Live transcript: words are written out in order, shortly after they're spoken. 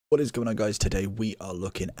What is going on, guys? Today we are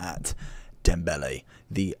looking at Dembele,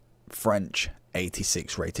 the French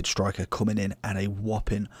 86 rated striker, coming in at a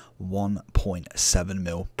whopping 1.7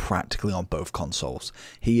 mil practically on both consoles.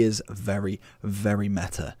 He is very, very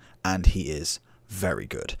meta and he is very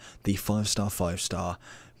good. The 5-star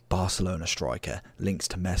Barcelona striker, links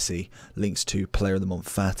to Messi, links to Player of the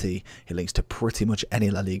Month Fati, he links to pretty much any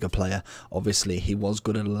La Liga player. Obviously he was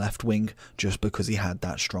good at a left wing just because he had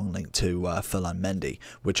that strong link to Ferland Mendy,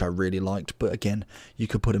 which I really liked, but again, you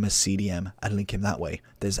could put him as CDM and link him that way.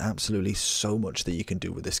 There's absolutely so much that you can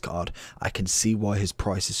do with this card. I can see why his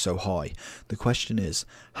price is so high. The question is,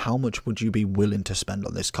 how much would you be willing to spend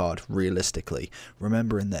on this card realistically?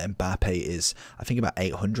 Remembering that Mbappe is, I think, about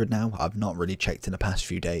 800 now. I've not really checked in the past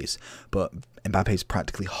few days, but Mbappe is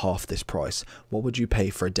practically half this price. What would you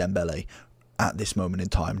pay for a Dembele at this moment in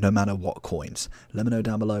time, no matter what coins? Let me know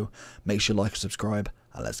down below. Make sure you like and subscribe,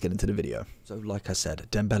 and let's get into the video. So like I said,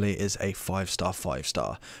 Dembele is a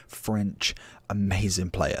 5-star French amazing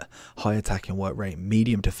player. High attacking work rate,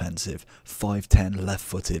 medium defensive, 5'10",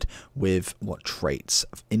 left-footed, with what traits?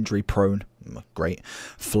 Injury prone, great,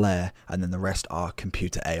 flair, and then the rest are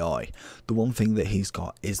computer AI. The one thing that he's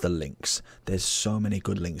got is the links. There's so many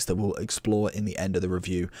good links that we'll explore in the end of the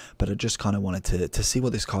review, but I just kind of wanted to see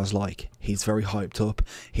what this car's like. He's very hyped up.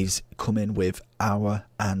 He's come in with Aura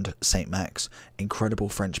and St. Max, incredible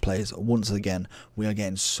French players. Once again, we are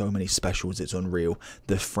getting so many specials, it's unreal.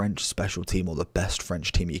 The French special team, or the best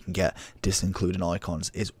French team you can get, disincluding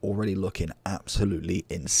icons, is already looking absolutely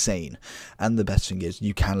insane. And the best thing is,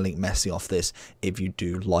 you can link Messi off this if you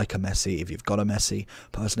do like a Messi, if you've got a Messi.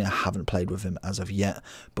 Personally, I haven't played with him as of yet,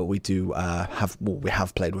 but we do we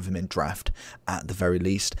have played with him in draft at the very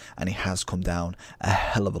least, and he has come down a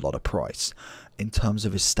hell of a lot of price. In terms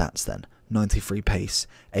of his stats then, 93 pace,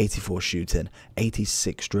 84 shooting,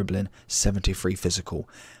 86 dribbling, 73 physical.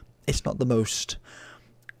 It's not the most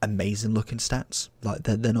amazing looking stats, like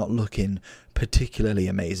they're not looking particularly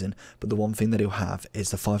amazing, but the one thing that he'll have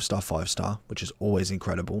is the 5-star, which is always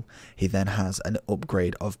incredible. He then has an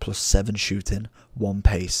upgrade of +7 shooting, 1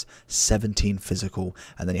 pace, 17 physical,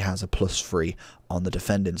 and then he has a +3 on the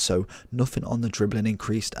defending. So nothing on the dribbling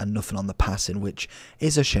increased and nothing on the passing, which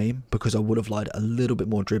is a shame because I would have liked a little bit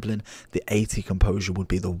more dribbling. The 80 composure would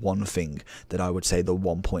be the one thing that I would say the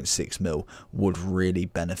 1.6 mil would really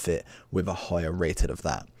benefit with a higher rated of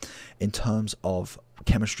that. In terms of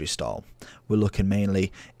chemistry style, we're looking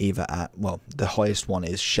mainly either at, well, the highest one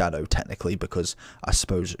is shadow technically, because I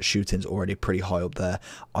suppose shooting's already pretty high up there.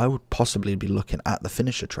 I would possibly be looking at the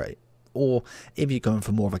finisher trait, or if you're going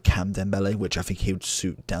for more of a Cam Dembele, which I think he would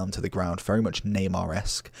suit down to the ground, very much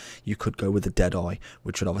Neymar-esque, you could go with the Deadeye,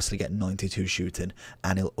 which would obviously get 92 shooting,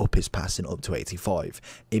 and he'll up his passing up to 85.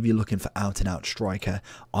 If you're looking for out-and-out striker,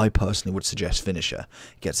 I personally would suggest finisher.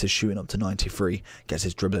 Gets his shooting up to 93, gets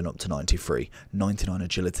his dribbling up to 93, 99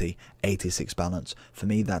 agility, 86 balance. For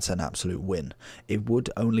me, that's an absolute win. It would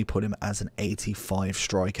only put him as an 85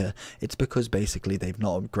 striker. It's because basically they've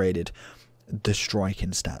not upgraded the striking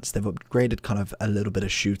stats. They've upgraded kind of a little bit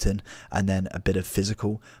of shooting and then a bit of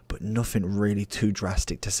physical, but nothing really too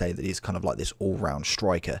drastic to say that he's kind of like this all-round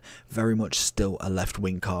striker. Very much still a left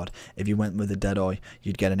wing card. If you went with a Deadeye,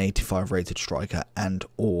 you'd get an 85 rated striker and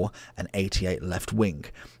or an 88 left wing.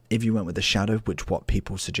 If you went with the shadow, which what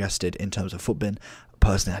people suggested in terms of footbin,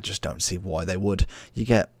 personally I just don't see why they would. You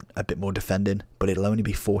get a bit more defending, but it'll only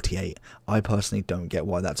be 48. I personally don't get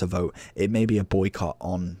why that's a vote. It may be a boycott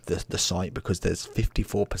on the site because there's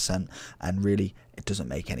 54%, and really it doesn't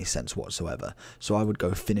make any sense whatsoever. So I would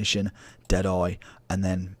go finishing, Deadeye, and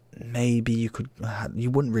then maybe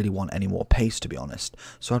you wouldn't really want any more pace, to be honest.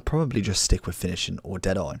 So I'd probably just stick with finishing or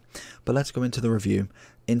Deadeye. But let's go into the review,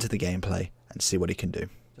 into the gameplay, and see what he can do.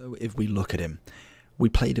 So if we look at him, we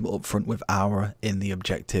played him up front with Aura in the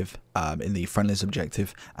objective, in the friendlies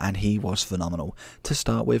objective, and he was phenomenal. To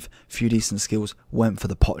start with, few decent skills, went for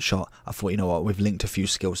the pot shot. I thought, you know what, we've linked a few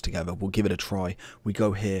skills together, we'll give it a try. We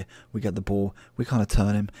go here, we get the ball, we kind of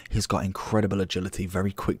turn him. He's got incredible agility,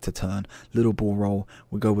 very quick to turn. Little ball roll,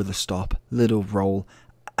 we go with a stop, little roll.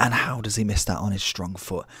 And how does he miss that on his strong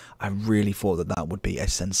foot? I really thought that that would be a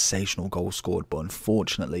sensational goal scored, but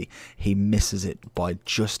unfortunately he misses it by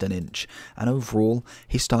just an inch. And overall,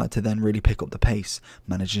 he started to then really pick up the pace,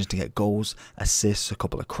 manages to get goals, assists, a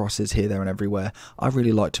couple of crosses here, there and everywhere. I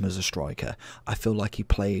really liked him as a striker. I feel like he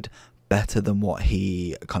played better than what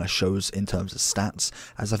he kind of shows in terms of stats,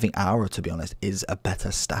 as I think Aura, to be honest, is a better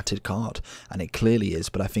statted card, and it clearly is,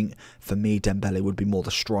 but I think for me Dembele would be more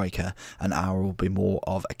the striker and Aura will be more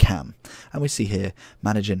of a cam. And we see here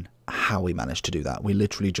managing how we managed to do that. We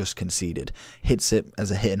literally just conceded. Hits it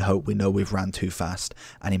as a hit and hope. We know we've ran too fast,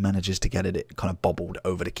 and he manages to get it kind of bobbled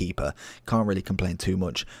over the keeper. Can't really complain too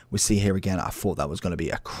much. We see here again, I thought that was going to be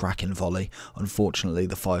a cracking volley. Unfortunately,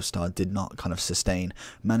 the 5-star did not kind of sustain.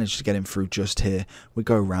 Managed to get him through just here. We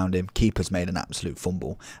go around him. Keeper's made an absolute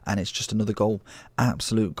fumble, and it's just another goal.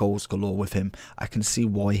 Absolute goals galore with him. I can see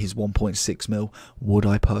why he's 1.6 mil. Would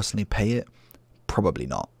I personally pay it? Probably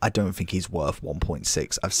not. I don't think he's worth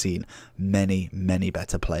 1.6. I've seen many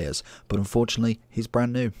better players, but unfortunately he's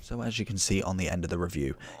brand new. So as you can see on the end of the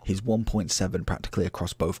review, he's 1.7 practically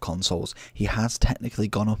across both consoles. He has technically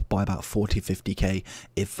gone up by about 40-50k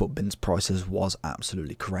if Footbin's prices was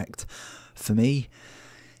absolutely correct. For me,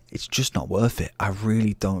 it's just not worth it. I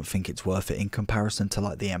really don't think it's worth it in comparison to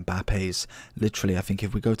like the Mbappes. Literally, I think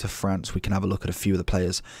if we go to France, we can have a look at a few of the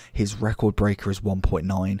players. His record breaker is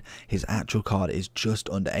 1.9. His actual card is just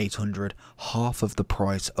under 800, half of the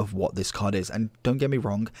price of what this card is. And don't get me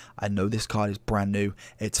wrong, I know this card is brand new.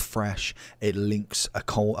 It's fresh. It links a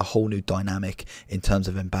whole new dynamic in terms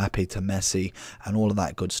of Mbappe to Messi and all of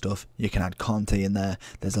that good stuff. You can add Conte in there.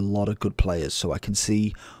 There's a lot of good players, so I can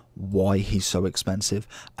see why he's so expensive.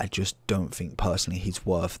 I just don't think personally he's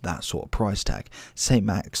worth that sort of price tag. St.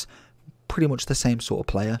 Max, pretty much the same sort of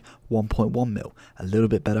player, 1.1 mil, a little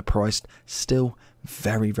bit better priced, still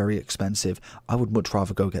very expensive. I would much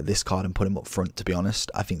rather go get this card and put him up front, to be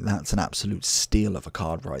honest. I think that's an absolute steal of a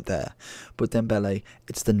card right there. But Dembele,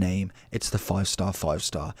 it's the name, it's the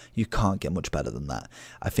 5-star. You can't get much better than that.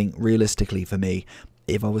 I think realistically for me,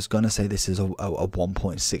 if I was going to say this is a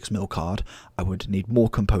 1.6 mil card, I would need more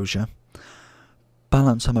composure.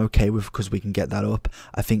 Balance I'm okay with because we can get that up.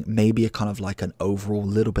 I think maybe a kind of like an overall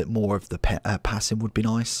little bit more of the passing would be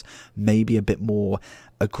nice. Maybe a bit more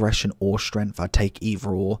aggression or strength. I'd take either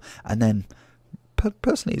or. And then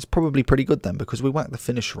personally it's probably pretty good then, because we whack the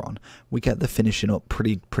finisher on, we get the finishing up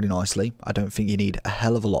pretty nicely. I don't think you need a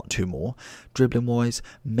hell of a lot too more. Dribbling wise,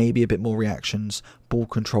 maybe a bit more reactions. Ball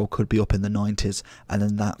control could be up in the 90s, and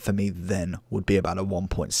then that for me then would be about a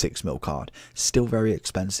 1.6 mil card. Still very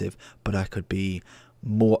expensive, but I could be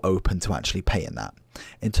more open to actually paying that.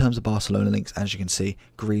 In terms of Barcelona links, as you can see,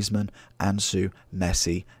 Griezmann, Ansu,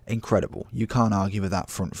 Messi, incredible. You can't argue with that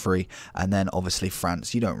front three. And then obviously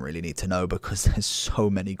France, you don't really need to know because there's so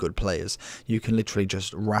many good players. You can literally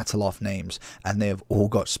just rattle off names and they have all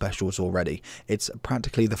got specials already. It's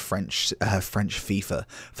practically the French FIFA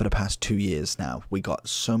for the past 2 years now. We got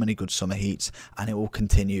so many good summer heats, and it will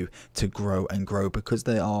continue to grow and grow because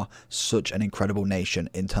they are such an incredible nation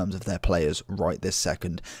in terms of their players right this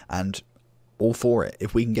second. And all for it.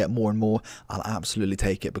 If we can get more and more, I'll absolutely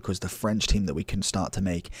take it, because the French team that we can start to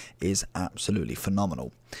make is absolutely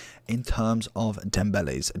phenomenal. In terms of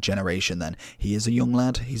Dembele's generation then, he is a young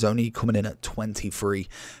lad. He's only coming in at 23.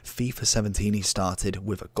 FIFA 17 he started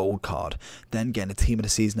with a gold card, then getting a team of the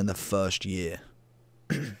season in the first year.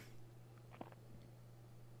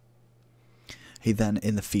 He then,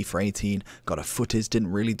 in the FIFA 18, got a footies,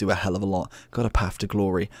 didn't really do a hell of a lot, got a path to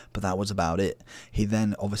glory, but that was about it. He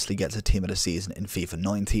then obviously gets a team of the season in FIFA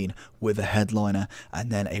 19 with a headliner, and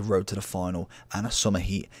then a road to the final and a summer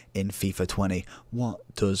heat in FIFA 20. What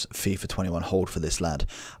does FIFA 21 hold for this lad?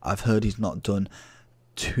 I've heard he's not done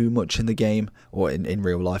too much in the game, or in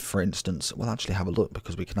real life, for instance. We'll actually have a look,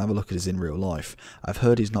 because we can have a look at his in real life. I've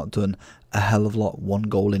heard he's not done a hell of a lot. 1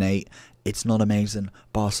 goal in 8. It's not amazing.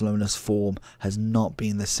 Barcelona's form has not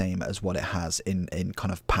been the same as what it has in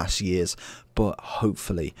kind of past years, but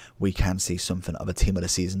hopefully we can see something of a team of the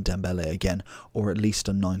season Dembele again, or at least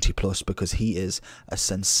a 90 plus, because he is a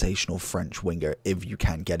sensational French winger if you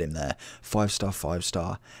can get him there.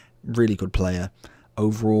 5-star, really good player.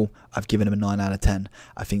 Overall, I've given him a 9 out of 10.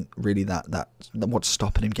 I think really that what's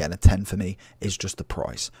stopping him getting a 10 for me is just the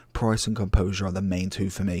price. Price and composure are the main two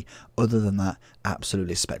for me. Other than that,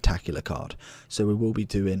 absolutely spectacular card. So we will be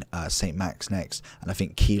doing St. Max next, and I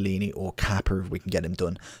think Chiellini or Kappa if we can get him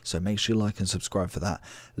done. So make sure you like and subscribe for that.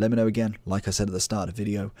 Let me know again, like I said at the start of the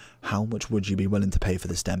video, how much would you be willing to pay for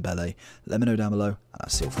this Dembele? Let me know down below, and I'll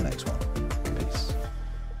see you for the next one.